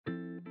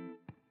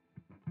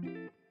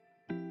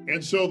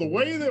And so the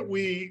way that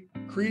we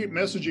create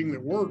messaging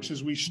that works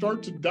is we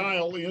start to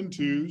dial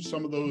into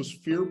some of those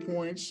fear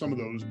points, some of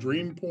those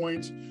dream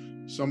points,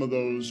 some of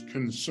those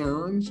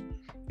concerns,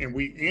 and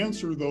we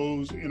answer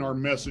those in our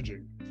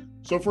messaging.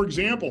 So for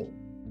example,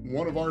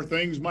 one of our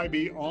things might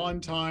be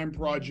on-time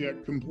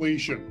project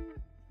completion.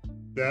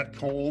 That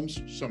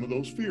calms some of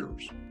those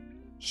fears.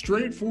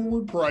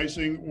 Straightforward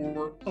pricing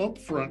or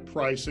upfront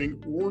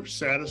pricing or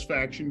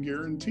satisfaction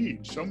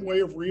guaranteed, some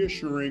way of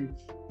reassuring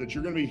that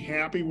you're going to be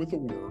happy with the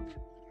work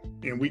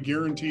and we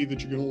guarantee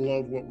that you're going to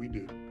love what we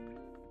do.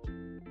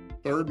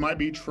 Third might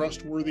be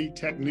trustworthy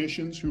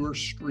technicians who are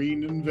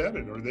screened and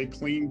vetted. Are they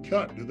clean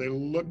cut? Do they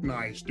look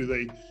nice? Do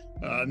they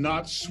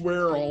not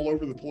swear all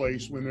over the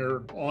place when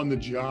they're on the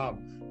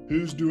job?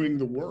 Who's doing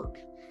the work?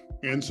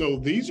 And so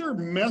these are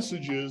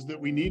messages that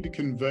we need to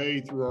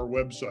convey through our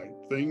website,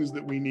 things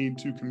that we need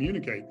to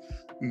communicate,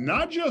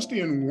 not just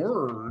in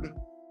word,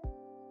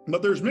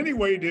 but there's many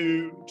ways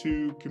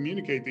to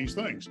communicate these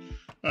things.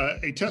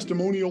 A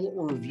testimonial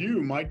or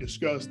review might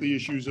discuss the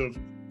issues of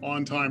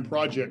on-time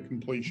project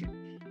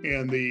completion,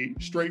 and the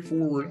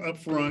straightforward,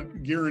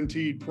 upfront,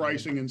 guaranteed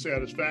pricing and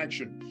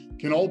satisfaction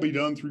can all be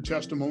done through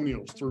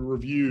testimonials, through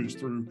reviews,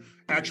 through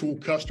actual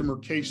customer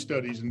case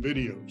studies and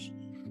videos.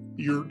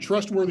 Your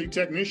trustworthy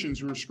technicians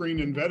who are screened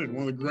and vetted,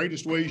 one of the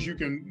greatest ways you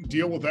can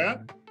deal with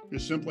that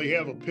is simply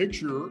have a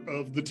picture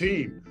of the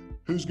team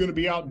who's going to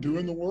be out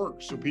doing the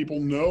work so people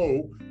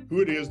know who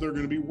it is they're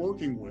going to be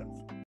working with.